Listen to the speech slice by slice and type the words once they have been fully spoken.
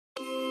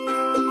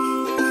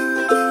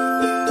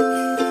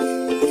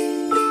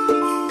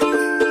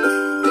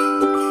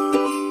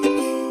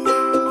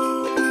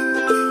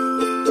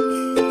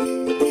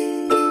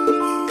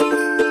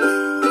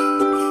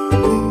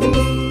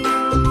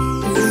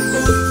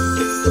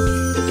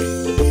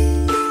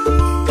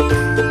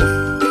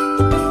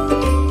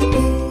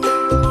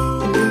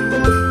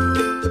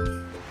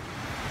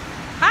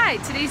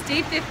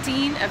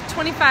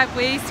25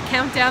 ways to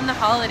count down the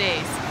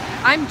holidays.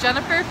 I'm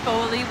Jennifer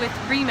Foley with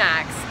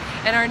Remax,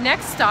 and our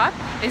next stop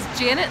is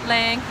Janet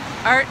Lange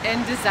Art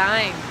and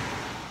Design.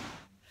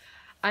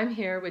 I'm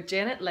here with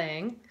Janet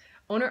Lange,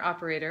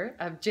 owner-operator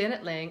of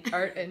Janet Lange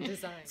Art and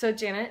Design. So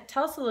Janet,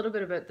 tell us a little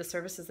bit about the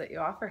services that you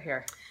offer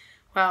here.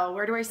 Well,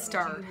 where do I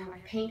start? I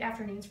paint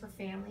afternoons for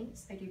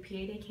families. I do PA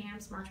day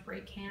camps, March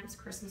break camps,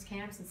 Christmas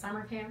camps, and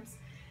summer camps.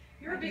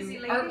 You're a busy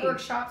lady. Art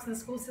workshops in the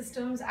school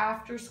systems,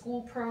 after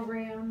school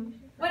program.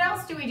 What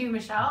else do we do,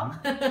 Michelle?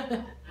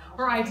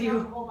 Or I do.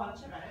 A whole bunch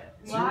of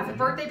it. Lots of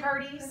birthday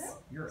parties.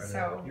 You're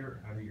out of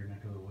your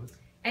neck of the woods.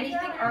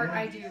 Anything art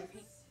I do.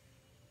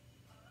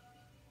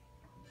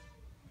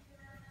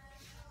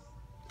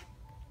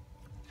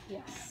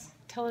 Yes.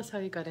 Tell us how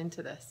you got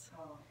into this.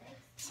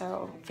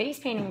 So face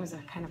painting was a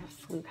kind of a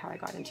fluke how I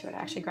got into it. I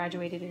actually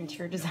graduated in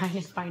interior design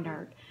and fine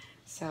art.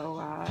 So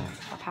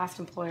a past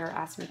employer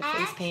asked me to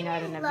face paint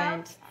at an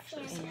event,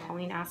 and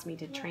Pauline asked me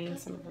to train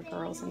some of her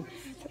girls, and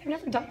I've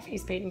never done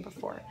face painting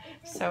before.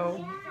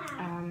 So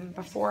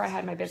before I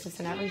had my business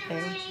and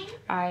everything,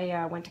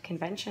 I went to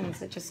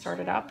conventions. It just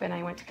started up, and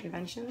I went to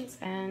conventions,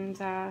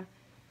 and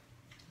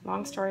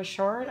long story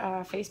short,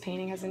 face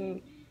painting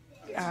hasn't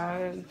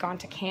gone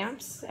to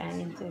camps,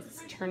 and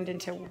it's turned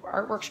into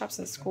art workshops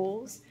in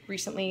schools.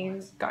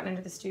 Recently gotten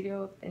into the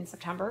studio in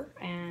September,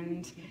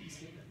 and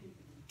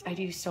I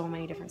do so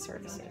many different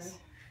services.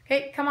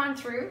 Okay, come on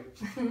through.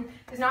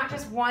 There's not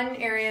just one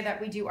area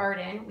that we do art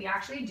in. We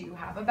actually do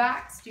have a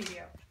back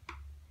studio.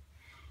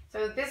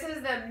 So this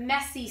is the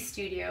messy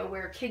studio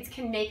where kids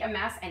can make a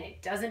mess and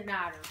it doesn't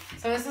matter.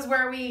 So this is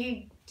where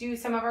we do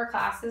some of our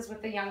classes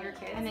with the younger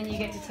kids. And then you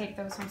get to take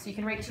those home. So you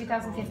can write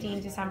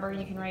 2015 December, and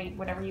you can write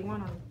whatever you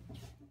want on them.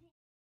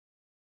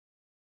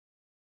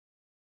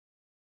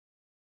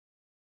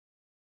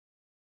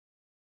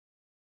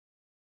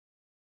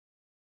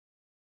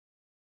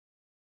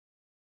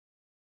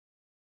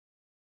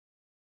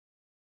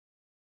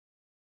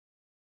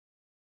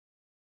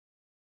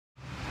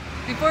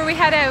 Before we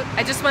head out,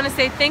 I just want to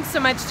say thanks so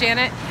much,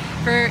 Janet,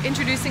 for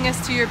introducing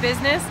us to your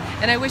business,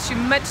 and I wish you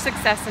much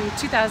success in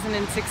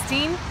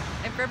 2016.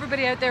 And for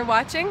everybody out there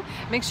watching,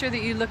 make sure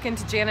that you look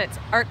into Janet's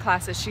art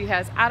classes. She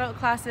has adult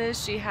classes,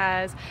 she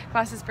has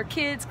classes for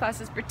kids,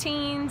 classes for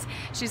teens,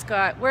 she's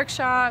got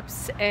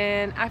workshops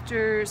and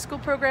after school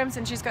programs,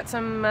 and she's got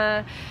some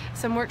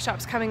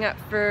workshops coming up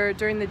for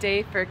during the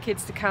day for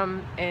kids to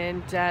come,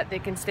 and they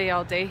can stay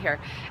all day here.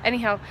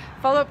 Anyhow,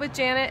 follow up with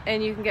Janet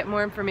and you can get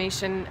more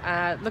information.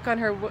 Look on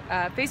her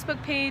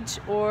Facebook page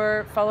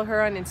or follow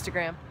her on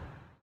Instagram.